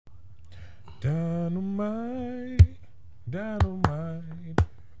Dynamite, dynamite,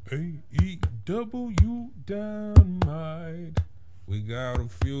 AEW dynamite. We got a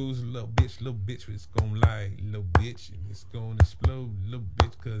fuse, little bitch, it's gonna light, little bitch, and it's gonna explode, little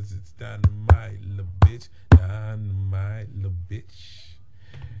bitch, cause it's dynamite, little bitch, dynamite, little bitch.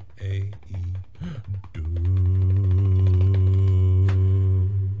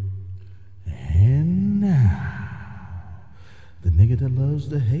 And now, the nigga that loves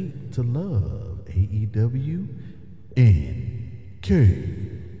to hate to love AEW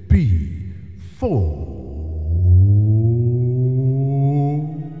NKB4.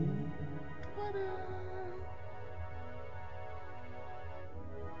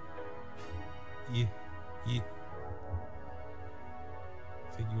 Yeah, yeah.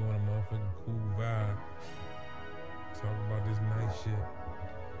 Take you on a motherfucking cool vibe. Talk about this nice shit.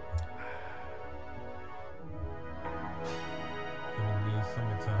 Gonna be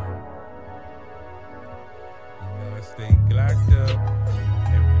summertime. You know I stay glocked up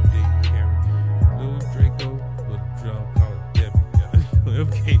every day. Carry Lil Draco with a drum called Debbie.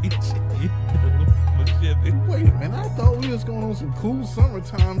 Okay, Chevy. Wait a minute, I thought we was going on some cool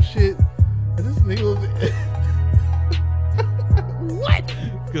summertime shit. And this nigga was... What?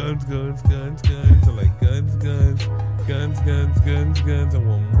 Guns. I like guns. I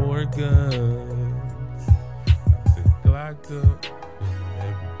want more guns. I say glocked up.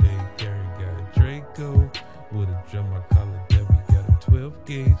 Everyday carry got a Draco. With a drum I call it Debbie. Got a 12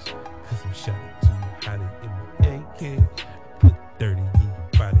 gauge. Cause I'm shot too hot in my AK. I put 30 in your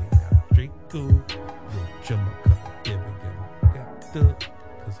body. Got a Draco. With a drum I call it Debbie. Got up.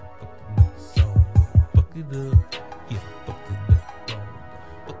 Cause I'm fucking up the song. Fuck it up. Yeah, fuck it up.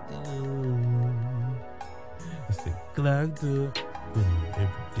 I say glocked up with an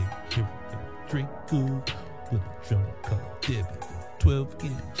everyday carry got a Draco with a drum called Debbie 12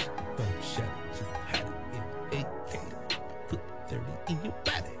 gauge. I'm shot too hot in AK. Put 30 in your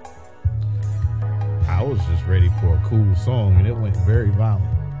body. I was just ready for a cool song, and it went very violent.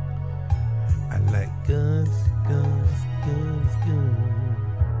 I like guns.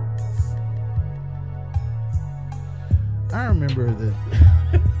 I remember that.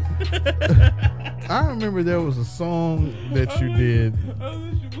 I remember there was a song that you did. Oh,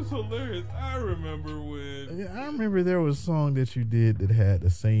 this shit was hilarious. I remember when. I remember there was a song that you did that had the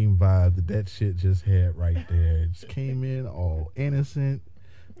same vibe that shit just had right there. It just came in all innocent.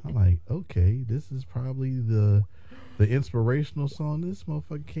 I'm like, okay, this is probably the inspirational song. This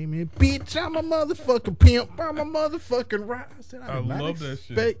motherfucker came in, bitch, I'm a motherfucking pimp, I'm a motherfucking rock. I said, I love that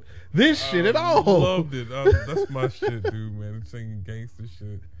shit. Expect this shit at all. Loved it. That's my shit, dude, man. Singing gangster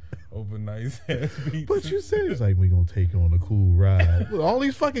shit over nice ass beats. But you said it's like we gonna take on a cool ride. With all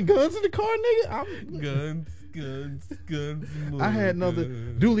these fucking guns in the car, nigga. Guns. I had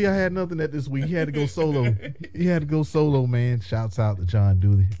nothing. Dooley, I had nothing that this week. He had to go solo. Man. Shouts out to John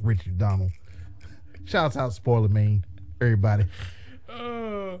Dooley, Richard Donald. Shouts out to Spoiler Main. Everybody.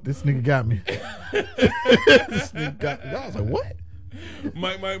 This nigga got me. This nigga got me. I was like, what?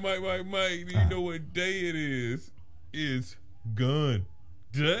 Mike. Do you know what day it is? It's gun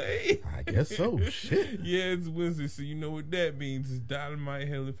day. I guess so. Shit. Yeah, it's Wednesday, so you know what that means. It's Dynamite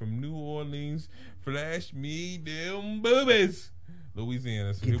hailing from New Orleans. Flash me them boobies.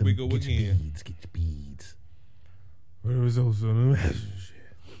 Louisiana. So here we go again. Get your beads. What was also the message?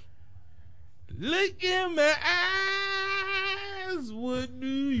 Look in my eyes. What do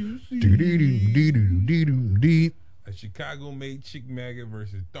you see? A Chicago-made chick maggot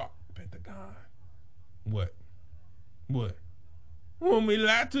versus Dark Pentagon. What? Want me to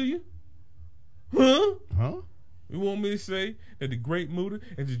lie to you? Huh? You want me to say that the Great Muta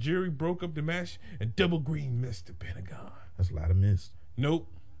and the jury broke up the match and Double Green missed the Pentagon? That's a lot of missed. Nope.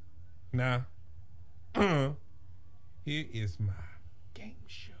 Nah. Here is my game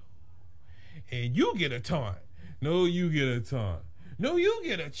show. And you get a taunt. No, you get a taunt. No, you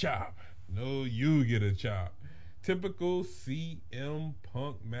get a chop. No, you get a chop. Typical CM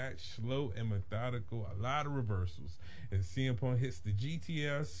Punk match, slow and methodical, a lot of reversals. And CM Punk hits the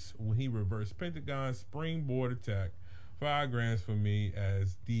GTS when he reversed Pentagon's springboard attack. 5 grands for me,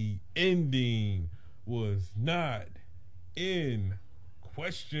 as the ending was not in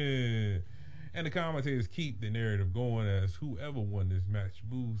question. And the commentators keep the narrative going as whoever won this match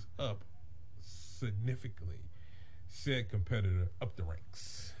moves up significantly. Said competitor up the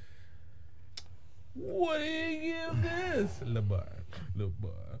ranks. What do you give this? La bar.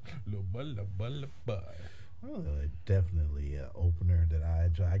 Well, definitely an opener that I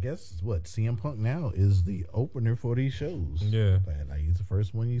enjoy. I guess what CM Punk now is the opener for these shows. Yeah, like he's the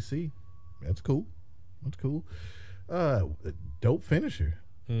first one you see. That's cool. Dope finisher.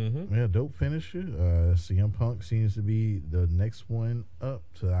 Mm-hmm. Yeah, dope finisher. CM Punk seems to be the next one up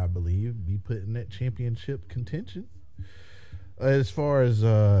to, I believe, be put in that championship contention. As far as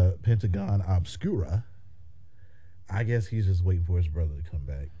Pentagon Obscura, I guess he's just waiting for his brother to come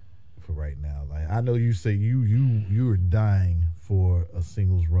back for right now. Like, I know you say you are dying for a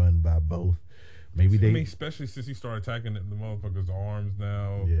singles run by both. Maybe I mean, especially since he started attacking the motherfucker's arms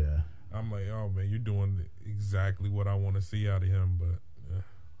now. Yeah. I'm like, oh man, you're doing exactly what I want to see out of him, but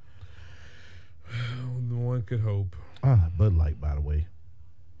one could hope. Bud Light, by the way.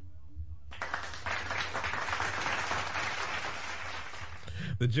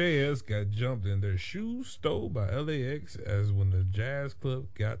 The JS got jumped and their shoes stole by LAX as when the Jazz Club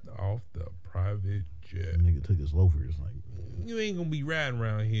got off the private jet. Nigga took his loafers. Like, you ain't gonna be riding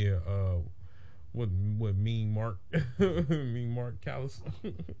around here. What mean Mark? Mean Mark Callis.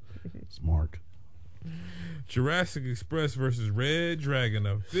 Smart. Jurassic Express versus Red Dragon.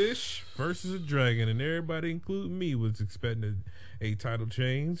 A fish versus a dragon, and everybody, including me, was expecting a title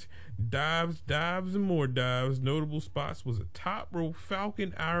change. Dives, and more dives. Notable spots was a top rope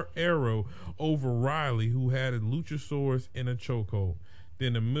Falcon Arrow over Riley, who had a Luchasaurus in a chokehold.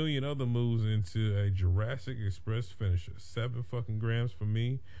 Then a million other moves into a Jurassic Express finisher. 7 fucking grams for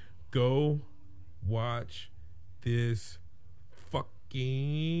me. Go watch this fucking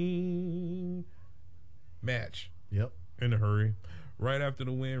match. Yep. In a hurry. Right after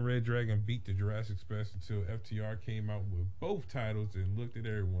the win, Red Dragon beat the Jurassic Express until FTR came out with both titles and looked at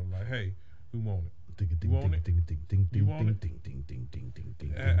everyone like, hey, who want it? You want it? You want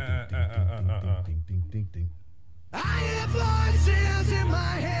it? I have voices in my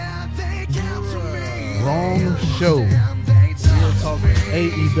head, they counsel me. Wrong show. We're talking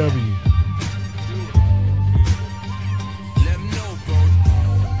AEW. Let 'em know, bro.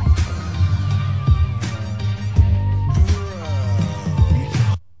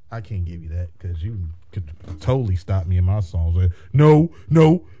 I can't give you that because you could totally stop me in my songs. Like, no,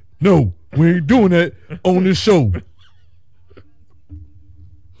 we ain't doing that on this show.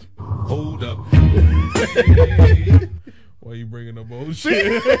 Hold up. Why you bringing up old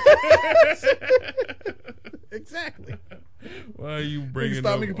shit? Exactly. Why are you bringing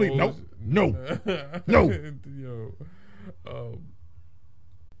stop up me completely. old No. Yo.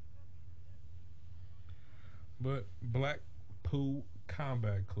 But Blackpool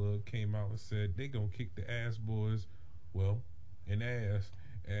Combat Club came out and said they gonna kick the ass boys, in ass,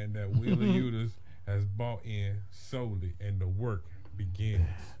 and that Wheeler Yutas has bought in solely, and the work begins.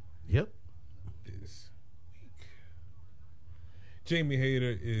 Yep. This week. Jamie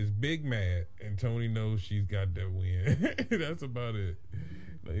Hayter is big mad, and Tony knows she's got that win. That's about it.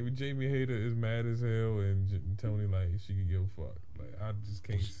 Like, Jamie Hayter is mad as hell, and Tony like she can give a fuck. Like, I just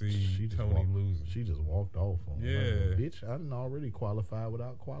can't see Tony losing. She just walked off on Yeah. her. Bitch, I didn't already qualify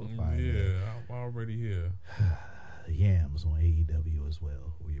without qualifying. Yeah, I'm already here. Yams on AEW as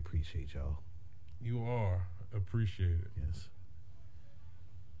well. We appreciate y'all. You are appreciated. Yes.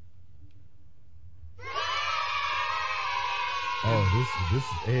 Oh, this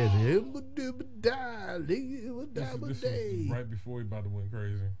is Edge. This is right before he about to went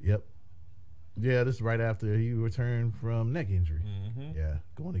crazy. Yep. Yeah, this is right after he returned from neck injury. Mm-hmm. Yeah,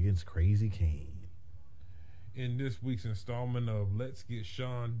 going against Crazy Kane. In this week's installment of Let's Get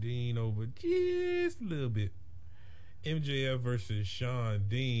Sean Dean Over just a little bit. MJF versus Sean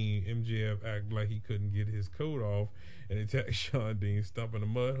Dean. MJF acted like he couldn't get his coat off and attacked Sean Dean, stomping a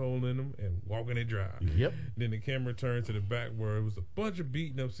mud hole in him and walking it dry. Yep. Then the camera turned to the back where it was a bunch of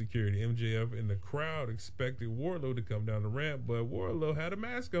beaten up security. MJF and the crowd expected Wardlow to come down the ramp, but Wardlow had a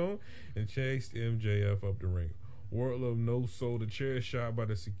mask on and chased MJF up the ring. Wardlow no-sold a chair shot by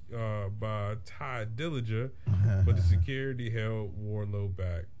Ty Dillinger, but the security held Wardlow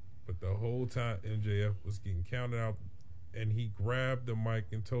back. But the whole time MJF was getting counted out, and he grabbed the mic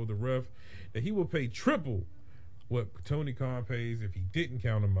and told the ref that he would pay triple what Tony Khan pays if he didn't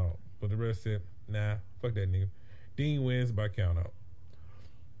count him out. But the ref said, nah, fuck that nigga. Dean wins by count out.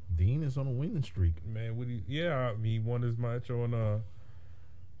 Dean is on a winning streak. Man, he won his match on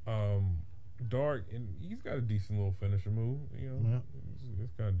Dark, and he's got a decent little finisher move. You know, Yeah.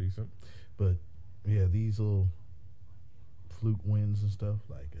 it's kind of decent. But yeah, these little fluke wins and stuff,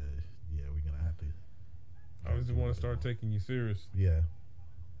 like, yeah, we're gonna have to. I just want to start taking you serious. Yeah,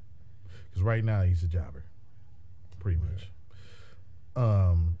 because right now he's a jobber, pretty much.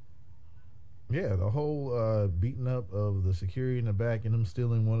 Yeah, the whole beating up of the security in the back and him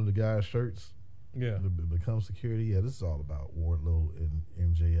stealing one of the guy's shirts. Yeah, to become security. Yeah, this is all about Wardlow and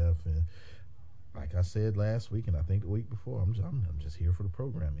MJF, and like I said last week, and I think the week before, I'm just here for the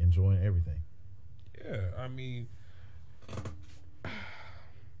program, enjoying everything. Yeah, I mean,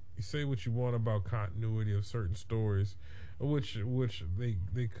 you say what you want about continuity of certain stories, which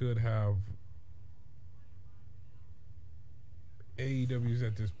they could have. AEW's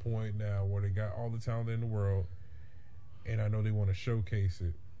at this point now where they got all the talent in the world, and I know they want to showcase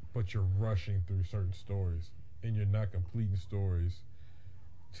it, but you're rushing through certain stories, and you're not completing stories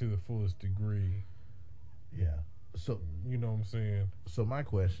to the fullest degree. Yeah. So You know what I'm saying? So my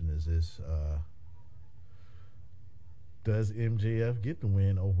question is this: does MJF get the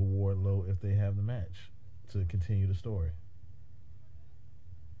win over Wardlow if they have the match to continue the story?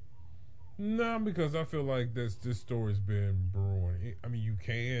 No, because I feel like this story's been brewing. I mean, you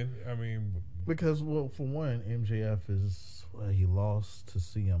can. I mean, Because, well, for one, MJF he lost to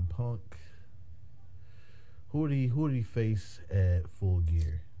CM Punk. Who did he face at Full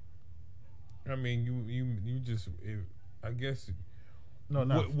Gear? I mean, you just. I guess. No,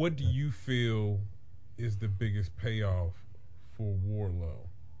 not. What do you feel is the biggest payoff for Wardlow?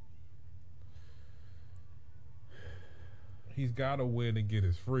 He's got to win and get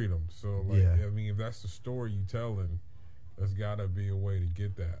his freedom. So, like, Yeah. I mean, if that's the story you telling, there's got to be a way to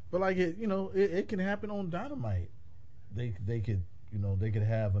get that. But like it can happen on Dynamite. They could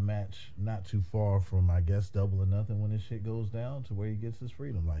have a match not too far from, I guess, Double or Nothing when this shit goes down to where he gets his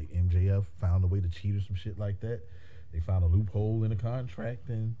freedom. Like MJF found a way to cheat or some shit like that. They found a loophole in the contract,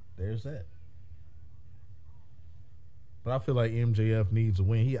 and there's that. But I feel like MJF needs a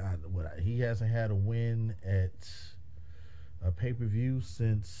win. He hasn't had a win at a pay-per-view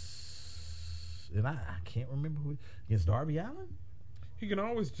since, and I can't remember who, against Darby Allin. He can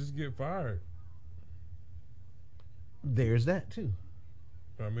always just get fired. There's that too.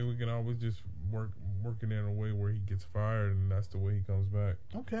 I mean, we can always just work it in a way where he gets fired, and that's the way he comes back.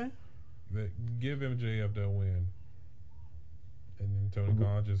 Okay. Give MJF that win, and then Tony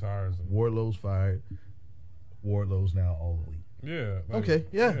Khan just hires him. Wardlow's fired. Wardlow's now all elite. Yeah. Okay.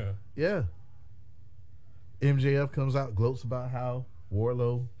 Yeah. MJF comes out, gloats about how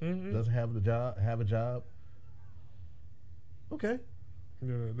Wardlow doesn't have a job. Okay.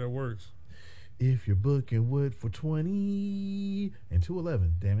 Yeah, that works. If you're booking Wood for 20 and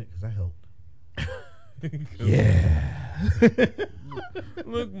 211, damn it, because I helped. Yeah.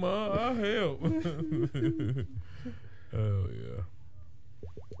 Look, Ma, I help. Oh yeah.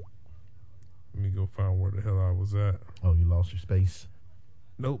 Let me go find where the hell I was at. Oh, you lost your space.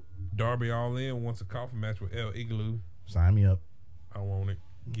 Nope. Darby All In wants a coffin match with El Igloo. Sign me up. I want it.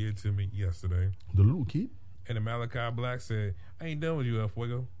 Give it to me yesterday. The little kid. And then Malachi Black said, I ain't done with you, El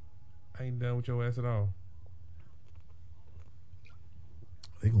Fuego. I ain't done with your ass at all.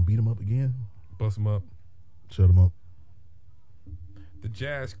 They gonna beat him up again? Bust him up. Shut him up. The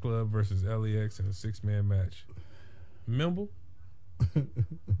Jazz Club versus LAX in a 6-man match. Remember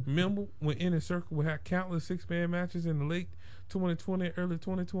when Inner Circle would have countless 6-man matches in the late 2020, early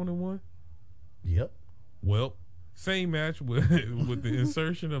 2021? Yep. Well, same match with the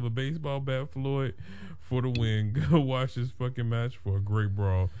insertion of a baseball bat, Floyd, for the win. Go watch this fucking match for a great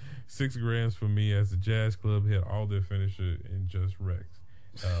brawl. 6 grams for me as the Jazz Club hit all their finisher in just Rex.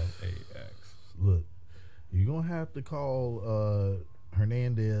 LAX. Look, you're gonna have to call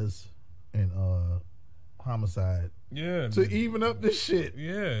Hernandez and Homicide Yeah. to even up this shit.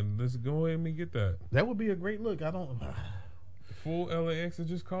 Yeah, let's go ahead and get that. That would be a great look. Full LAX and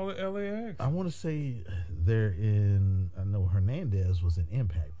just call it LAX. I want to say I know Hernandez was in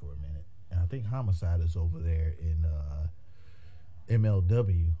Impact for a minute, and I think Homicide is over there in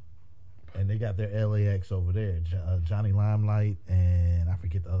MLW, and they got their LAX over there. Johnny Limelight and I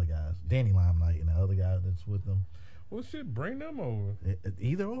forget the other guys, Danny Limelight and the other guy that's with them. Well, shit, bring them over.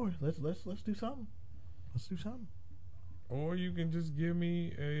 Either or, let's do something. Let's do something. Or you can just give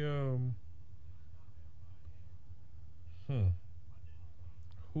me a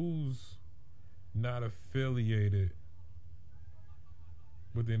who's not affiliated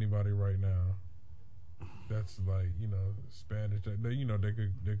with anybody right now. That's like, Spanish.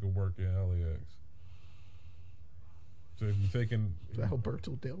 They could work in LAX. So if you're taking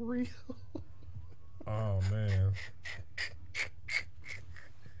Alberto Del Rio. Oh man.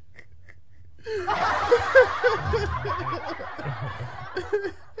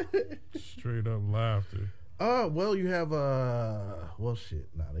 Straight up laughter. Well, you have well, shit.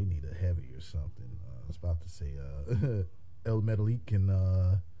 Nah, they need a heavy or something. I was about to say El Metalik and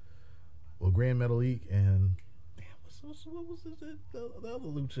Grand Metalik and what was the other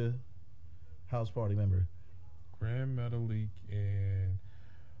Lucha House Party member? Grand Metalik and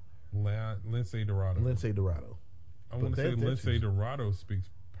Lindsay Dorado. Lindsay Dorado. I want to say Lindsay Dorado speaks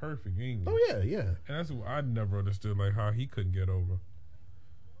perfect English. Oh yeah. And that's what I never understood, like how he couldn't get over.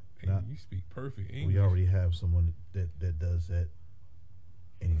 And Nah. you speak perfect English. We already have someone that does that.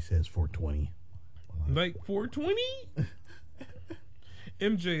 And he says 420. Like 420?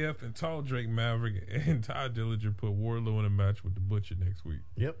 MJF and Tall Drake Maverick and Ty Dillinger put Wardlow in a match with the Butcher next week.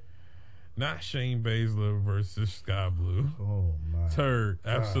 Yep. Not Shane Baszler versus Sky Blue. Oh my. Turd.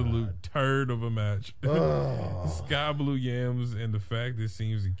 Absolute turd of a match. Oh. Sky Blue Yams and the fact it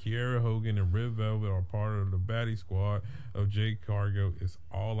seems that Kiera Hogan and Red Velvet are part of the baddie squad of Jade Cargill is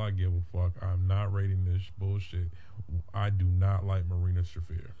all I give a fuck. I'm not rating this bullshit. I do not like Marina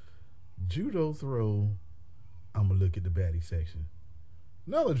Shafir. Judo throw. I'm gonna look at the baddie section.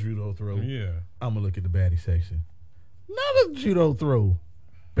 Another judo throw. Yeah. I'm gonna look at the baddie section. Another judo throw.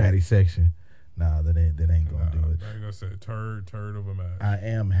 Baddie section. Nah, that ain't gonna do it. Like I said, turd of a match. I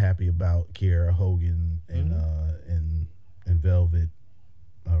am happy about Kiera Hogan and and Velvet,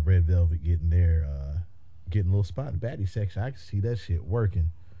 Red Velvet getting a little spot in the baddie section. I can see that shit working.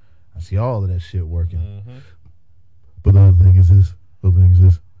 I see all of that shit working. Mm-hmm. But the other thing is this.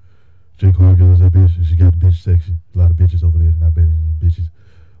 Jake Cargill is that bitch, and she got the bitch section. A lot of bitches over there, not better than bitches.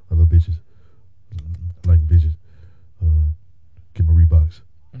 I love bitches. I like bitches. Get my Reeboks.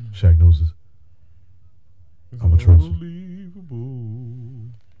 Shaq knows this. I'm a trust. Unbelievable.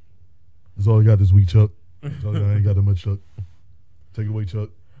 That's all I got this week, Chuck. That's all I got. I ain't got that much, Chuck. Take it away, Chuck.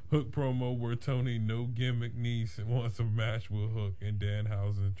 Hook promo where Tony no gimmick niece wants a match with Hook, and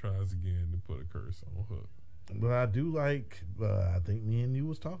Danhausen tries again to put a curse on Hook. But I do like, I think me and you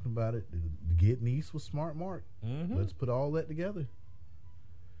was talking about it. Get Niece was smart Mark. Mm-hmm. Let's put all that together.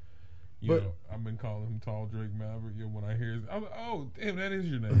 You know, I've been calling him Tall Drake Maverick. Yeah, when I hear his, I'm like, oh, damn, that is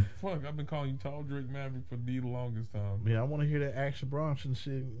your name. Fuck, I've been calling you Tall Drake Maverick for the longest time. Yeah, I want to hear that Action Bronson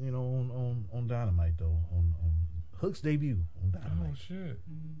shit, you know, on Dynamite, though. On Hook's debut on Dynamite. Oh, shit.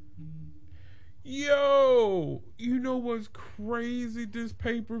 Yo, you know what's crazy? This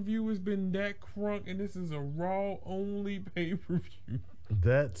pay-per-view has been that crunk, and this is a Raw-only pay-per-view.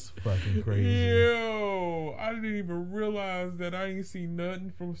 That's fucking crazy. Yo, I didn't even realize that I ain't seen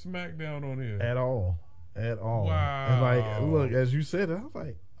nothing from SmackDown on here. At all. Wow. And like, look, as you said, I was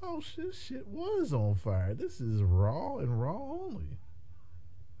like, oh, shit was on fire. This is Raw and Raw only.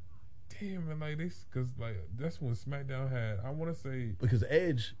 Damn, and like this, because like that's when SmackDown had, I want to say, because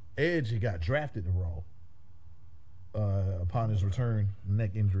Edge he got drafted to Raw upon his return,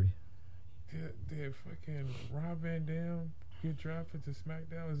 neck injury. Did fucking Rob Van Dam get drafted to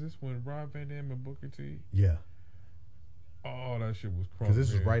SmackDown? Is this when Rob Van Dam and Booker T? Yeah. Oh, that shit was crunk. Because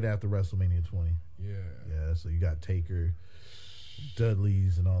this is right after WrestleMania 20. Yeah. Yeah, so you got Taker,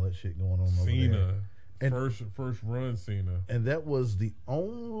 Dudley's, and all that shit going on over there. Cena. And First run Cena. And that was the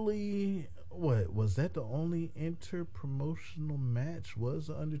only, was that the only inter-promotional match? Was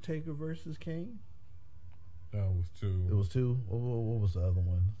The Undertaker versus Kane? That was two. It was two? What was the other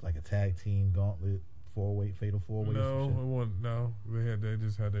one? Like a tag team gauntlet, fatal four-way? No, it wasn't. No, they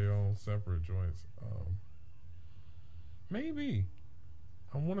just had their own separate joints. Maybe.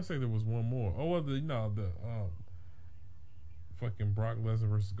 I want to say there was one more. Oh, the fucking Brock Lesnar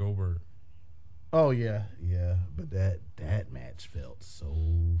versus Goldberg. Oh yeah, but that match felt so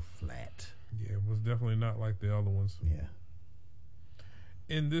flat. Yeah, it was definitely not like the other ones. Yeah.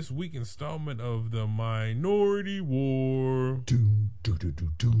 In this week installment of the Minority War. Doom, doom,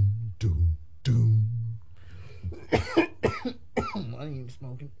 doom, doom, doom, doom. I ain't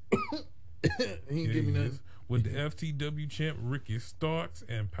smoking. He ain't give me nothing. With the FTW champ Ricky Starks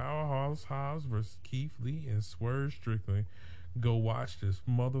and Powerhouse Hobbs versus Keith Lee and Swerve Strickland. Go watch this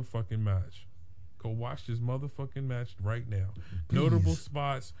motherfucking match. Go watch this motherfucking match right now. Please. Notable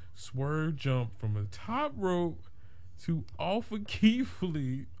spots: Swerve jump from the top rope to off of Keith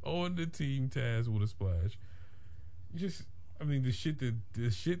Lee on the Team Taz with a splash. The shit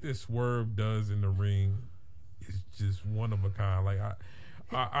that Swerve does in the ring is just one of a kind. Like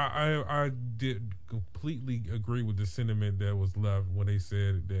I did completely agree with the sentiment that was left when they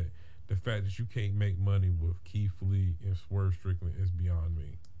said that the fact that you can't make money with Keith Lee and Swerve Strickland is beyond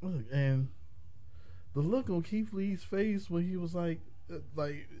me. Look, and the look on Keith Lee's face when he was like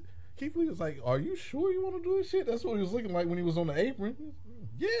Keith Lee was like, "Are you sure you want to do this shit?" That's what he was looking like when he was on the apron.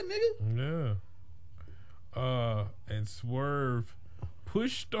 Yeah, nigga. Yeah. And Swerve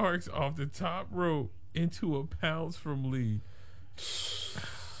pushed Starks off the top rope into a pounce from Lee. This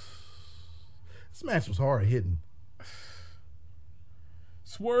match was hard hitting.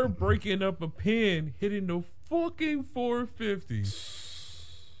 Swerve breaking up a pin, hitting the fucking 450.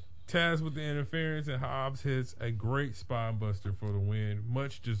 Taz with the interference, and Hobbs hits a great spine buster for the win.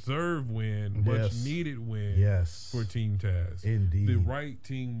 Much deserved win, much needed win for Team Taz. Indeed. The right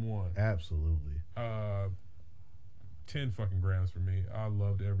team won. Absolutely. 10 fucking grams for me. I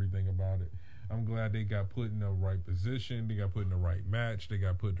loved everything about it. I'm glad they got put in the right position. They got put in the right match. They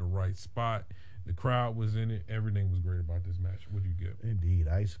got put in the right spot. The crowd was in it. Everything was great about this match. What do you get? Indeed,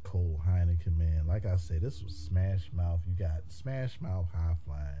 ice cold Heineken, man. Like I said, this was Smash Mouth. You got Smash Mouth high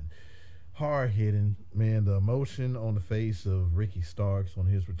flying, hard hitting, man. The emotion on the face of Ricky Starks on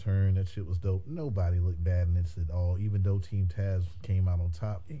his return, that shit was dope. Nobody looked bad in this at all, even though Team Taz came out on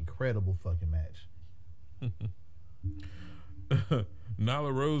top. Incredible fucking match.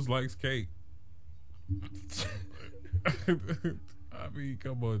 Nyla Rose likes cake. I mean,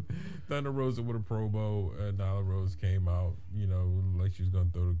 come on. Thunder Rosa with a promo. Nyla Rose came out, like she was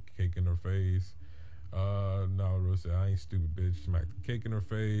going to throw the cake in her face. Nyla Rose said, I ain't stupid, bitch. Smacked the cake in her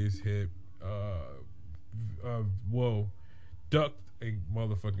face, hit, ducked a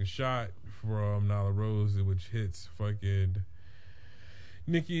motherfucking shot from Nyla Rose, which hits fucking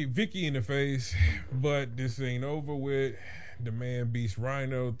Vicky in the face. But this ain't over with. The man beats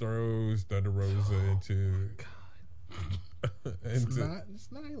Rhino, throws Thunder Rosa into... It's Nyla,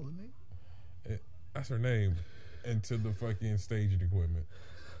 nigga. That's her name. Into the fucking staging equipment.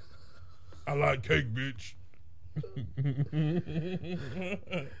 I like cake, bitch.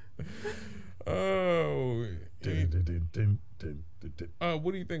 Oh.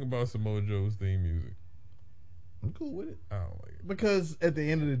 What do you think about Samoa Joe's theme music? I'm cool with it. I don't like it. Because at the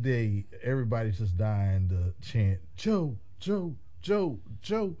end of the day, everybody's just dying to chant, Joe, Joe, Joe,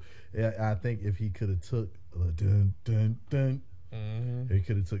 Joe. Yeah, I think if he could have took dun dun dun, he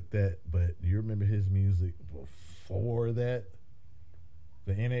could have took that. But do you remember his music before that?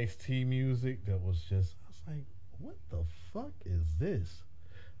 The NXT music that was just, I was like, what the fuck is this?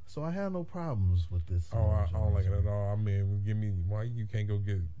 So I have no problems with this. Oh, I don't like it at all. I mean, why you can't go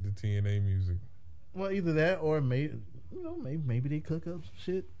get the TNA music? Well, either that or maybe they cook up some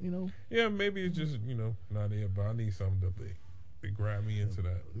shit, Yeah, maybe it's just, not it, but I need something to grab me into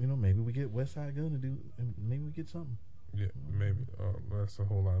that. Maybe we get West Side Gun to do, and maybe we get something. Yeah, maybe. That's a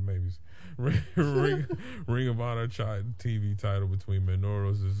whole lot of maybes. Ring of Honor TV title between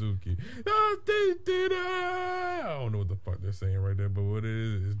Minoru Suzuki. I don't know what the fuck they're saying right there, but what it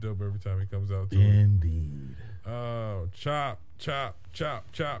is dope every time he comes out to Indeed. Oh, chop, chop,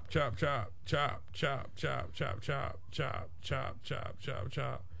 chop, chop, chop, chop, chop, chop, chop, chop, chop, chop, chop, chop, chop,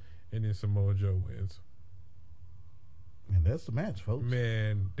 chop, and then Samoa Joe wins. And that's the match, folks.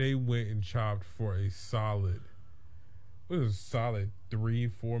 Man, they went and chopped for a solid. It was a solid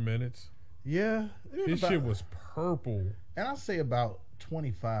 3-4 minutes. Yeah. This shit was purple. And I'll say about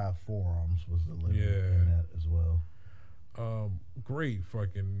 25 forearms was delivered Yeah. in that as well. Great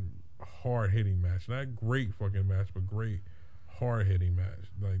fucking hard-hitting match. Not great fucking match, but great hard-hitting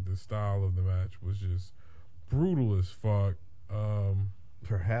match. Like, the style of the match was just brutal as fuck.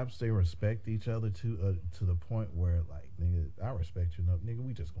 Perhaps they respect each other to the point where, like, nigga, I respect you enough. Nigga,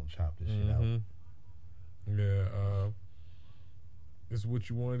 we just gonna chop this shit out. Yeah, it's what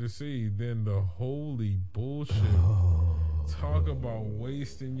you wanted to see. Then the holy bullshit. Talk about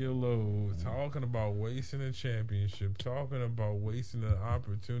wasting your load. Talking about wasting a championship. Talking about wasting an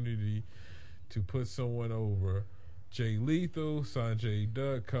opportunity to put someone over. Jay Lethal, Sanjay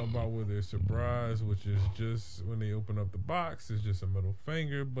Dutt come out with their surprise, which is just when they open up the box, it's just a middle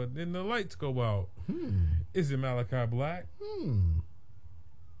finger. But then the lights go out. Is it Malachi Black?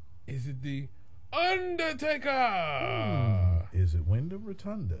 Is it the Undertaker? Is it Wyndham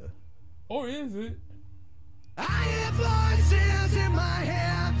Rotunda? Or is it? I have voices in my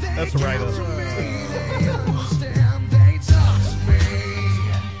head. They That's right counsel up. me. They understand, they talk to me.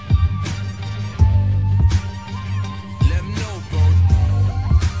 Let 'em know, bro.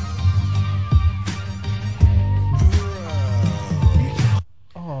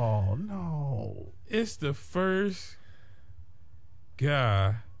 Oh, no. It's the first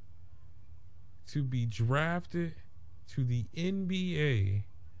guy to be drafted to the NBA,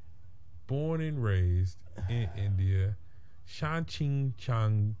 born and raised in India, Sachin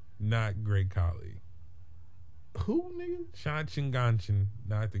Chang, not Great Khali. Who, nigga? Sachin Ganchin,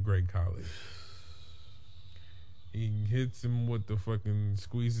 not the Great Khali. He hits him with the fucking,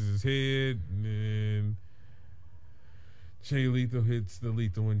 squeezes his head, and then Jay Lethal hits the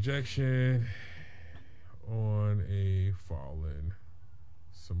lethal injection on a fallen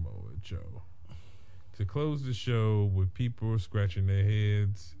Samoa Joe. To close the show with people scratching their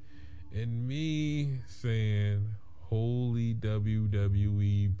heads and me saying, holy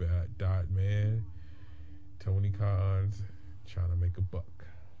WWE man, Tony Khan's trying to make a buck.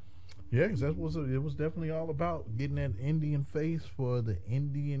 Yeah, because it was definitely all about getting that Indian face for the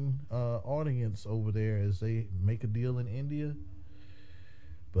Indian audience over there as they make a deal in India.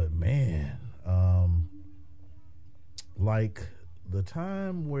 But man, like the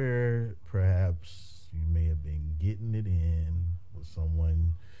time where perhaps you may have been getting it in with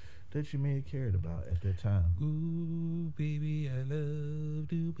someone that you may have cared about at that time. Ooh, baby, I love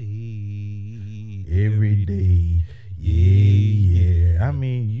to be Every day. Yeah. I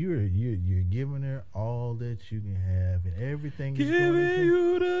mean, you're giving her all that you can have, and everything is Giving going to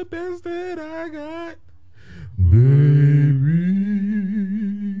you the best that I got.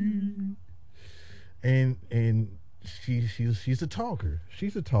 baby. And she's a talker.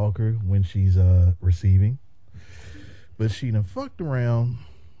 She's a talker when she's receiving, but she done fucked around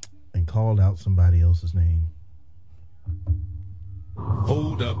and called out somebody else's name.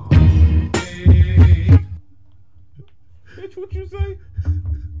 Hold up. Hey. Bitch, what you say?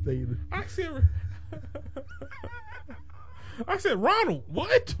 I said Ronald.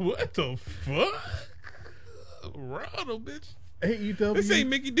 What? What the fuck? Ronald, bitch. AEW. This ain't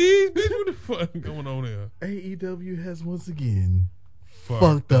Mickey D's, bitch. What the fuck going on here? AEW has once again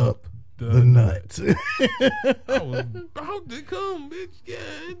fucked up the nut. I was about to come, bitch.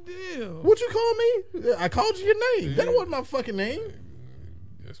 God damn. What you call me? I called you your name. That wasn't my fucking name.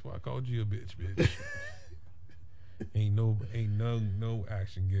 That's why I called you a bitch. ain't no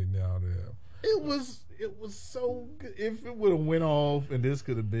action getting out of there. It was so good. If it would have went off and this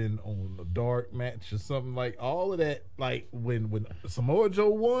could have been on a dark match or something, like all of that, like when Samoa Joe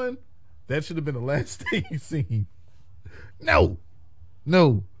won, that should have been the last thing you seen. No.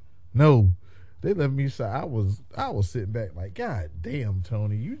 They let me say I was sitting back like, God damn,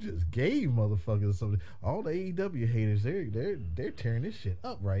 Tony, you just gave motherfuckers something. All the AEW haters, they're tearing this shit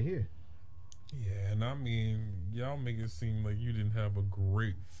up right here. Yeah, and I mean, y'all make it seem like you didn't have a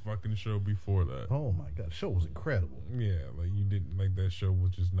great fucking show before that. Oh my god, the show was incredible. Yeah, like you didn't, like that show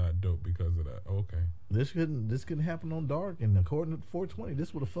was just not dope because of that. Okay. This couldn't happen on Dark, and according to 420,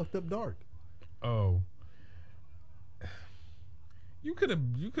 this would have fucked up Dark. Oh. You could have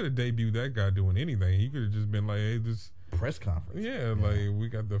debuted that guy doing anything. He could have just been like, hey, this Press conference. Yeah, like we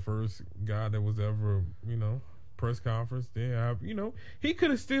got the first guy that was ever, press conference. Yeah, he could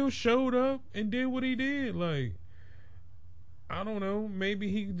have still showed up and did what he did. Like, I don't know,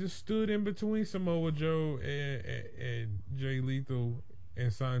 maybe he just stood in between Samoa Joe and Jay Lethal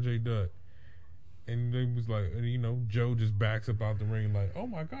and Sanjay Dutt. And it was like, Joe just backs up out the ring like, oh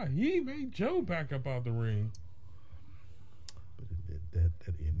my God, he made Joe back up out the ring. But that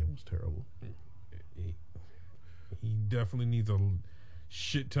ending was terrible. He definitely needs a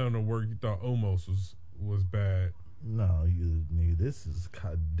shit ton of work. You thought Omos was bad. No, nigga, this is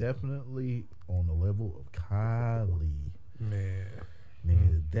definitely on the level of Kylie. Man,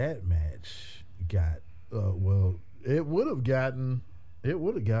 nigga, that match got it would have gotten a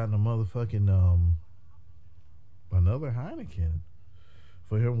motherfucking another Heineken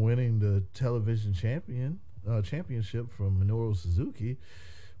for him winning the television championship from Minoru Suzuki,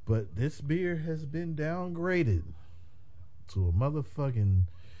 but this beer has been downgraded to a motherfucking.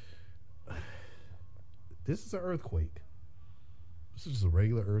 This is an earthquake. This is just a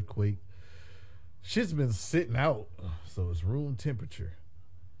regular earthquake. Shit's been sitting out, so it's room temperature.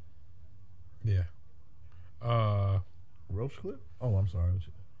 Yeah. Roach clip? Oh, I'm sorry.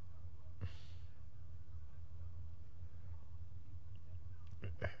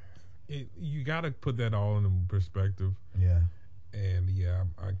 You got to put that all in perspective. Yeah. And yeah,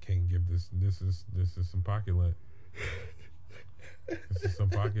 I can't give this. This is some pocket lint. This is some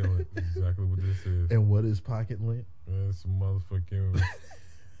pocket lint. Exactly what this is. And what is pocket lint? It's some motherfucking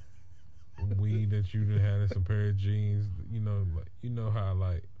weed that you done had in some pair of jeans. How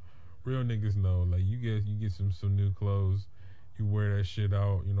like real niggas know. Like you get some new clothes. You wear that shit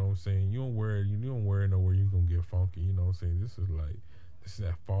out. You know what I'm saying? You don't wear it nowhere. You gonna get funky. You know what I'm saying? This is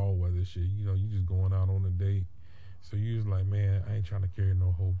that fall weather shit. You just going out on a date. So you just like, man, I ain't trying to carry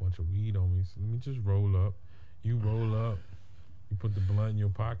no whole bunch of weed on me. So let me just roll up. You roll up. You put the blunt in your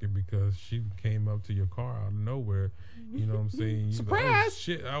pocket because she came up to your car out of nowhere. You know what I'm saying? You Surprise! Go, oh,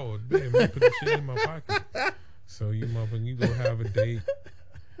 shit. Oh, damn, let me put the shit in my pocket. So you go have a date.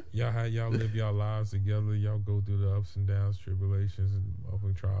 Y'all live y'all lives together. Y'all go through the ups and downs, tribulations, and up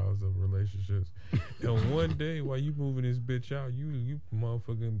and trials of relationships. And one day, while you moving this bitch out, you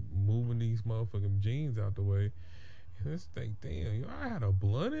motherfucking moving these motherfucking jeans out the way. And this thing, damn, I had a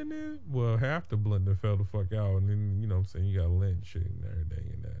blunt in there. Well, half the blunt that fell the fuck out, and then you know what I'm saying, you got lint and shit and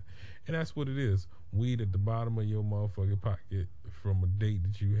everything in there. And that's what it is. Weed at the bottom of your motherfucking pocket from a date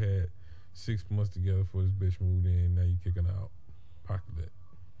that you had 6 months together before this bitch moved in. Now you kicking out. Pocket lit.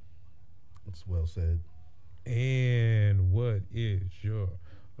 That's well said. And what is your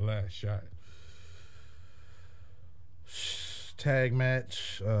last shot? Tag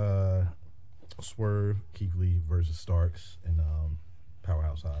match. Swerve, Keith Lee versus Starks, and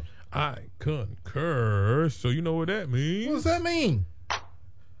Powerhouse Hobbs. I concur. So you know what that means. What does that mean?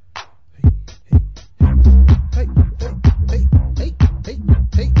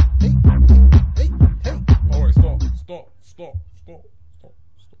 All right,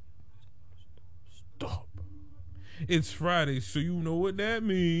 stop. It's Friday, so you know what that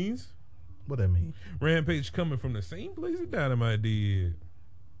means. What that mean? Rampage coming from the same place that Dynamite did.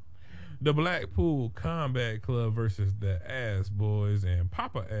 The Blackpool Combat Club versus the Ass Boys and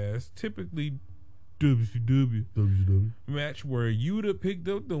Papa Ass, typically WCW match where Yuta picked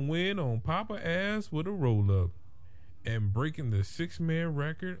up the win on Papa Ass with a roll-up. And breaking the 6-man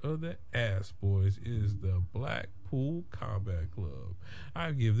record of the Ass Boys is the Blackpool Combat Club.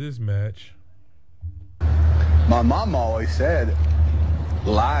 I give this match. My mom always said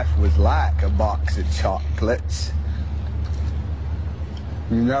life was like a box of chocolates.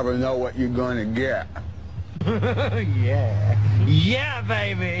 You never know what you're gonna get. Yeah,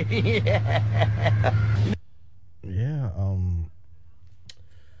 baby. Yeah,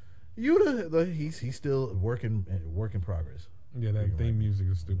 Yuta, he's still work in progress. Yeah, that theme music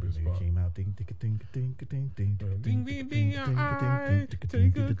is stupid as It fuck. came out ding ding ding ding ding ding Ding, ding, ding, I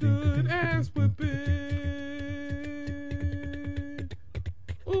take a good ass whipping.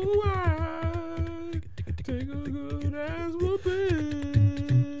 Ooh, I take a good ass whooping.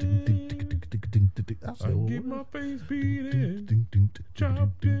 I get my face beaten,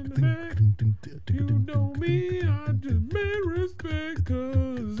 chopped in the neck. You know me, I just made respect,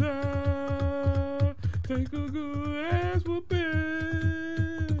 'cause I take a good ass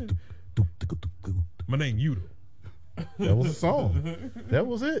whooping. My name Yuta. That was a song. That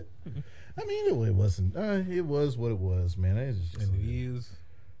was it. I mean, it wasn't. It was what it was, man. It was just, And it is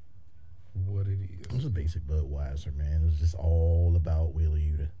what it it was is. a basic Budweiser, man. It was just all about Wheeler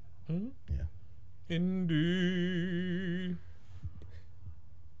Yuta. Hmm? Yeah. Indeed.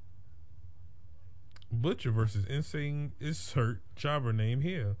 Butcher versus Insane Insert Jobber name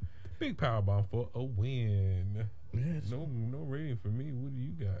here. Big powerbomb for a win. Yeah, No rating for me. What do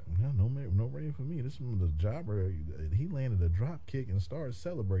you got? no rating for me. This one, the jobber, he landed a drop kick and started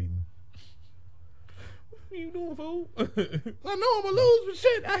celebrating. What are you doing, fool? I know I'm gonna lose, but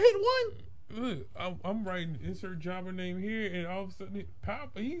shit, I hit one. Look, I'm writing insert jobber name here, and all of a sudden,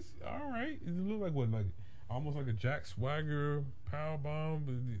 he's all right. It look like what, like almost like a Jack Swagger power bomb,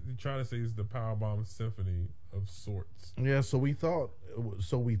 but they try to say it's the power bomb symphony of sorts. Yeah, so we thought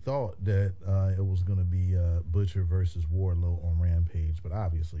that it was gonna be Butcher versus Wardlow on Rampage, but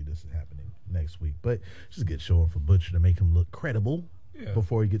obviously this is happening next week. But just a good showing for Butcher to make him look credible Yeah.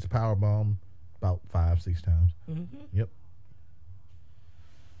 before he gets power bomb about 5-6 times. Mm-hmm. Yep.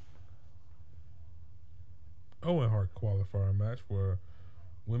 Owen Hart qualifier match for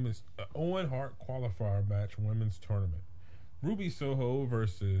women's Owen Hart qualifier match women's tournament. Ruby Soho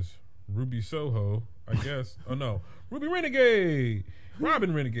versus Ruby Soho, I guess. Oh no, Ruby Renegade,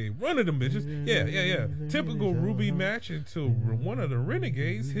 Robin Renegade, one of them bitches. Yeah. Typical Ruby match until one of the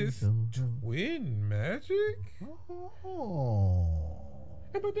Renegades hits twin magic. Oh.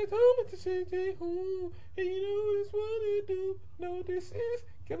 But they told me to say they home, and you know it's what they do. No, this is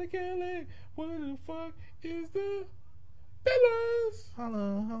Kelly. What the fuck is the fellas?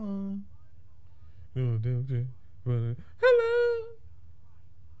 Hello. Hello.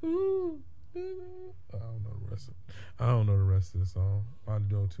 Ooh. I don't know the rest of the song. I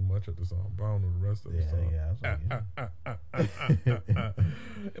know too much of the song, but I don't know the rest of the song.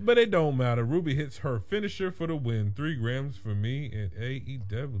 But it don't matter. Ruby hits her finisher for the win. 3 grams for me, and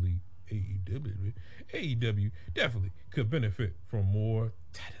AEW definitely could benefit from more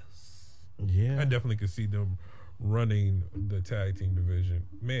titles. Yeah. I definitely could see them running the tag team division.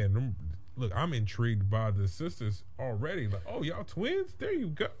 Man, look, I'm intrigued by the sisters already. Like, oh, y'all twins? There you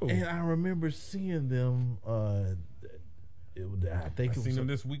go. And I remember seeing them. I seen them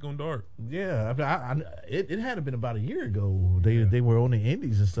this week on Dark. Yeah, it had been about a year ago. They were on the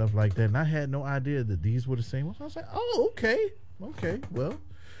Indies and stuff like that, and I had no idea that these were the same ones. I was like, oh, okay. Well,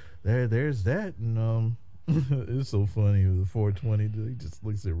 there's that, and it's so funny with the 420. He just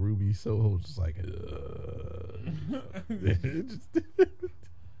looks at Ruby Soho, just like,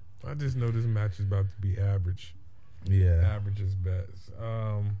 I just know this match is about to be average. yeah. Average is best.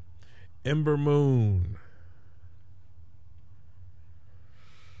 Ember Moon.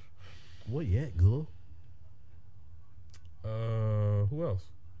 What yet, girl? Who else?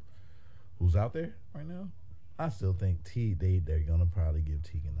 Who's out there right now? I still think they're gonna probably give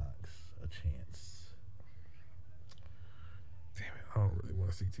Tegan Knox a chance. Damn it, I don't really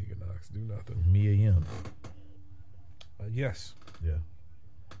want to see Tegan Knox do nothing. Mia Yim. Yes. Yeah.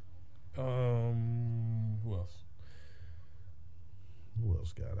 Who else? Who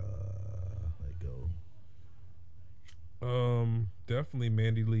else got let go? Definitely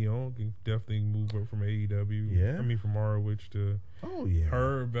Mandy Leon can definitely move up from AEW. Yeah. I mean from ROH to Oh yeah.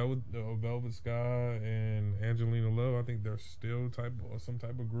 her, Velvet Sky, and Angelina Love. I think they're still some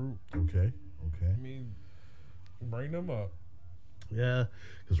type of group. Okay. I mean, bring them up. Yeah,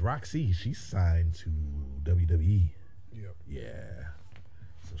 because Roxy, she's signed to WWE. Yep. Yeah.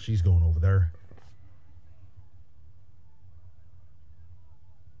 So she's going over there.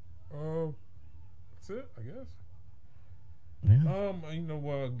 That's it, I guess. Yeah. You know,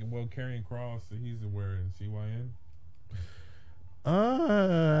 well, Karrion Kross, he's aware in CYN.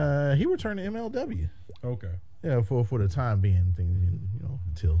 He returned to MLW. Okay. Yeah, for the time being,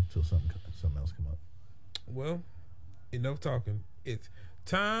 until something else come up. Well, enough talking. It's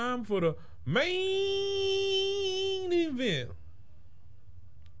time for the main event.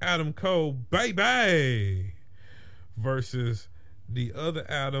 Adam Cole, baby, versus the other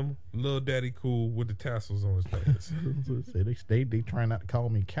Adam, Lil Daddy Cool with the tassels on his pants. they trying not to call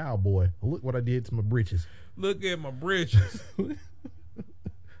me cowboy. Look what I did to my britches. Look at my britches.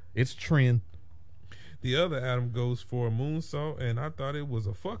 It's trend. The other Adam goes for a moonsault, and I thought it was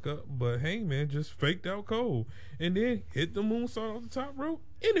a fuck up, but Hangman just faked out Cole and then hit the moonsault off the top rope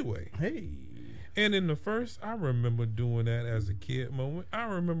anyway. Hey. And in the first, I remember doing that as a kid moment. I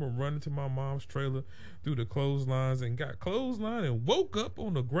remember running to my mom's trailer through the clotheslines and got clotheslined and woke up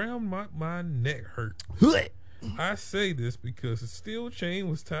on the ground. My neck hurt. I say this because the steel chain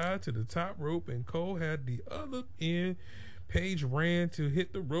was tied to the top rope and Cole had the other end. Paige ran to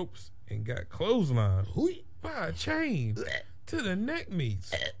hit the ropes and got clotheslined by a chain to the neck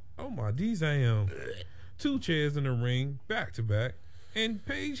meats. Oh my D-Zam. 2 chairs in the ring, back to back, and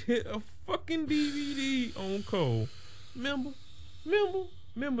Paige hit a fucking DVD on Cole. Remember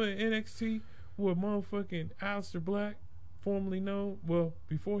in NXT where motherfucking Aleister Black, formerly known, well,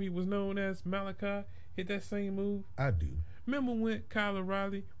 before he was known as Malachi, hit that same move? I do. Remember when Kyle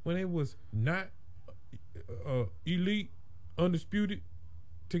O'Reilly, when it was not elite, undisputed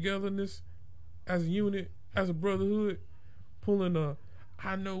togetherness as a unit, as a brotherhood, pulling a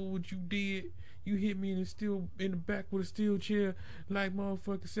I know what you did. You hit me in the back with a steel chair like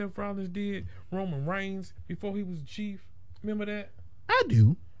motherfucking Seth Rollins did Roman Reigns before he was chief. Remember that? I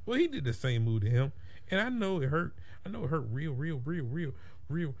do. Well, he did the same move to him, and I know it hurt. I know it hurt real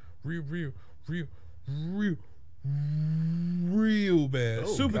bad. Oh,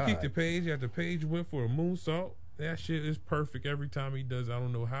 Super God. kicked the Paige after Paige went for a moonsault. That shit is perfect every time he does it. I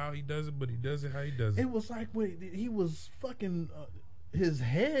don't know how he does it, but he does it how he does it. It was like he was fucking. His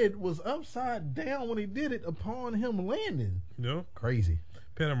head was upside down when he did it upon him landing. No. Crazy.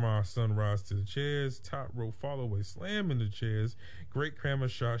 Panama Sunrise to the chairs, top rope follow away, slamming the chairs. Great camera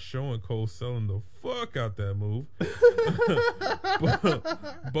shot showing Cole selling the fuck out that move.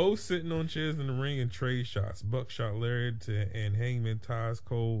 Both sitting on chairs in the ring and trade shots. Buckshot lariat and Hangman ties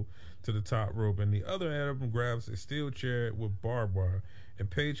Cole to the top rope, and the other Adam grabs a steel chair with barbed wire, and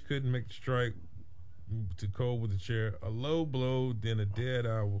Paige couldn't make the strike to Cole with the chair. A low blow, then a dead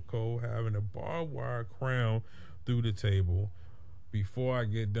eye with Cole having a barbed wire crown through the table. Before I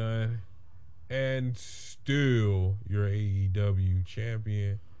get done, and still your AEW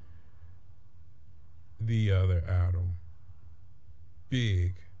champion, the other Adam,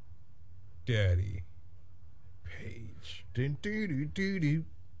 Big Daddy Page.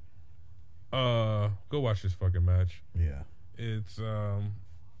 Go watch this fucking match. Yeah. It's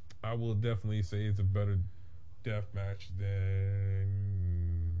I will definitely say it's a better death match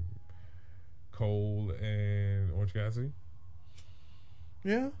than Cole and Orange Cassidy.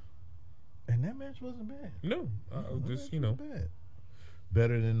 Yeah. And that match wasn't bad. No, just bad.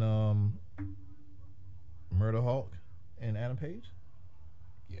 Better than Murder Hawk and Adam Page.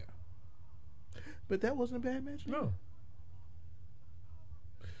 Yeah. But that wasn't a bad match. No.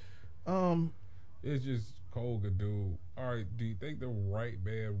 It's just Cole could do. All right, do you think the right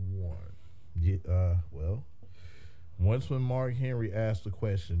man won? Yeah. Well, once when Mark Henry asked the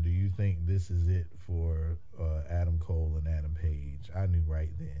question, "Do you think this is it for Adam Cole and Adam Page?" I knew right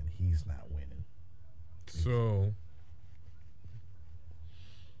then he's not winning. So,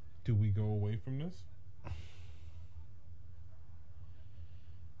 do we go away from this?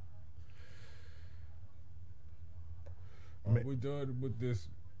 Are we done with this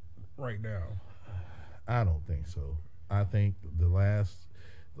right now? I don't think so. I think the last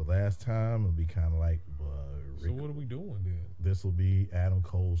time it'll be kind of like. So what are we doing then? This will be Adam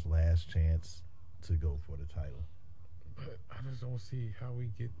Cole's last chance to go for the title. But I just don't see how we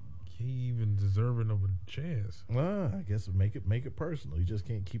he even deserving of a chance. Well, I guess make it personal. You just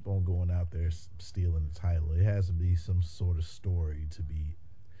can't keep on going out there stealing the title. It has to be some sort of story to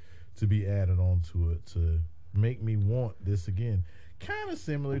be added on to it to make me want this again. Kind of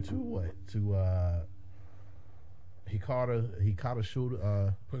similar to what? To Hikaru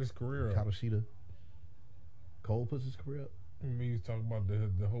Shida, Put his career up. Hikaru Shida. Cole puts his career up. I mean, he was talking about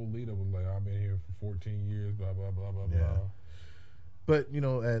the whole lead up was like, I've been here for 14 years, blah blah blah blah Yeah. blah. But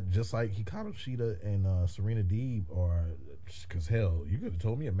just like Hikaru Shida and Serena Deeb are, because hell, you could have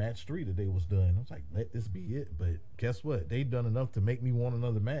told me at match 3 that they was done. I was like, let this be it. But guess what? They've done enough to make me want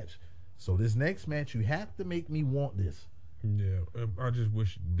another match. So this next match, you have to make me want this. Yeah, I just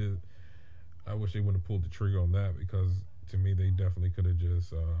wish they wouldn't have pulled the trigger on that, because to me they definitely could have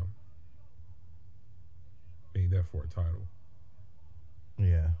just made that for a title.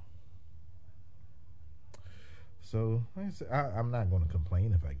 Yeah. So like I said, I'm not going to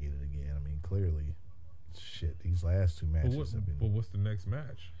complain if I get it again. I mean, clearly, shit, these last 2 matches have been. But what's the next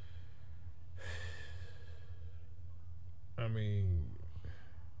match? I mean,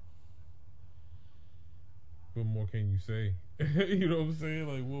 what more can you say? You know what I'm saying?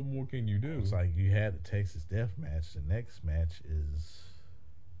 Like, what more can you do? It's like you had the Texas Death match. The next match is.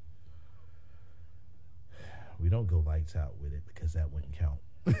 We don't go lights out with it because that wouldn't count.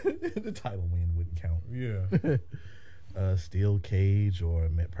 The title win wouldn't count. Yeah. Steel cage or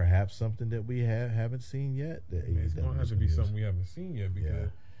perhaps something that we haven't seen yet. It's gonna have to be something we haven't seen yet, because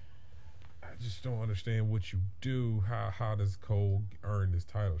Yeah. I just don't understand what you do. How does Cole earn this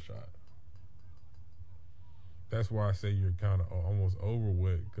title shot? That's why I say you're kind of almost over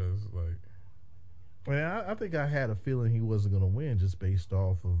with, because like. Well, I think I had a feeling he wasn't going to win just based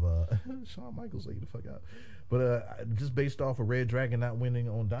off of Shawn Michaels, like the fuck out. But just based off of Red Dragon not winning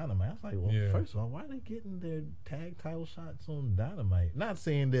on Dynamite, I was like, well, Yeah. first of all, why are they getting their tag title shots on Dynamite? Not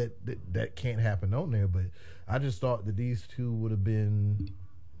saying that can't happen on there, but I just thought that these two would have been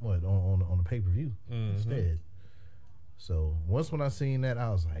on the pay-per-view instead. So once when I seen that,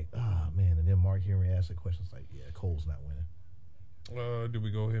 I was like, man. And then Mark Henry asked the question, like, yeah, Cole's not winning. Do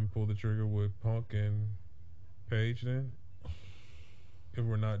we go ahead and pull the trigger with Punk and Paige then? If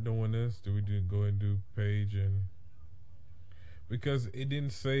we're not doing this, do we go ahead and do Paige and... Because it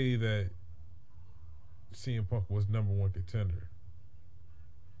didn't say that CM Punk was #1 contender.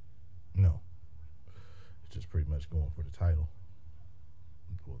 No. It's just pretty much going for the title.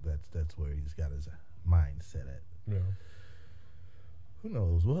 Well, that's where he's got his mind set at. Yeah. Who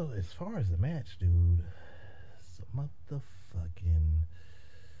knows? Well, as far as the match, dude, so motherfucking,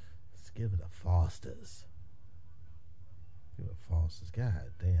 let's give it a Foster's. Give it a Foster's.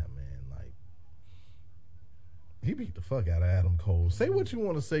 God damn, man. Like, he beat the fuck out of Adam Cole. Say what you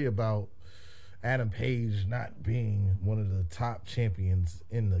want to say about Adam Page not being one of the top champions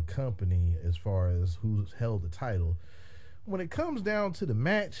in the company as far as who's held the title. When it comes down to the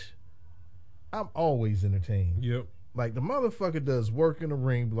match, I'm always entertained. Yep. Like, the motherfucker does work in the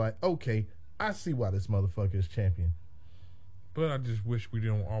ring, be like, okay, I see why this motherfucker is champion. But I just wish we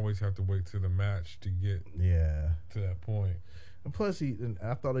don't always have to wait till the match to get to that point. And plus,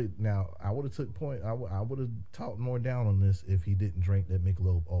 I thought I would have took point. I would have talked more down on this if he didn't drink that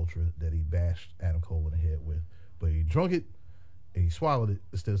Michelob Ultra that he bashed Adam Cole in the head with. But he drunk it and he swallowed it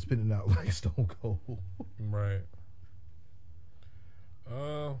instead of spitting it out like Stone Cold. Right.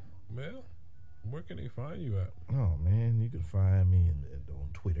 Well, where can they find you at? Oh, man, you can find me on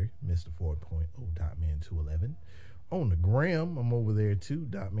Twitter, Mr. 4.0.man211. On the gram, I'm over there too,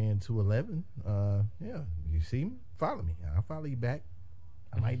 .man211. Yeah, you see me? Follow me. I'll follow you back.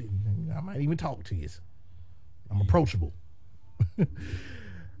 I might even talk to you. I'm approachable. We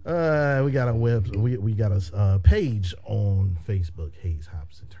got a we got a page on Facebook, Hayes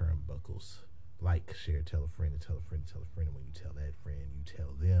Hops and Turnbuckles. Like, share, tell a friend, and tell a friend, and tell a friend. And when you tell that friend, you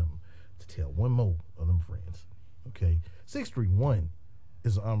tell them to tell one more of them friends. Okay, 631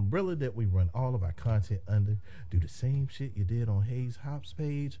 is an umbrella that we run all of our content under. Do the same shit you did on Hayes Hops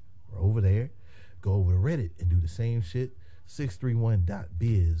page. We're over there. Go over to Reddit and do the same shit.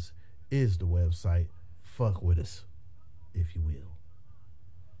 631.biz is the website. Fuck with us, if you will.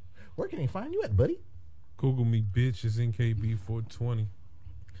 Where can they find you at, buddy? Google me, bitch. It's NKB420.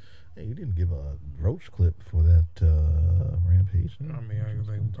 Hey, you didn't give a roach clip for that Rampage. I mean, I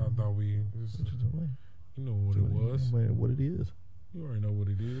thought you know what it was. What it is. You already know what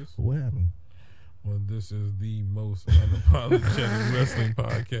it is. What happened? Well, this is the most unapologetic wrestling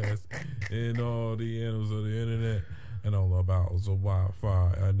podcast in all the annals of the internet and all about the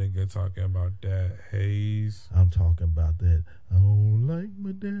Wi-Fi. A nigga talking about that Hayes. I'm talking about that. I don't like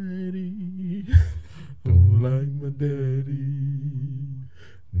my daddy. Don't like my daddy.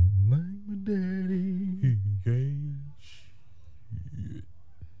 Like my daddy.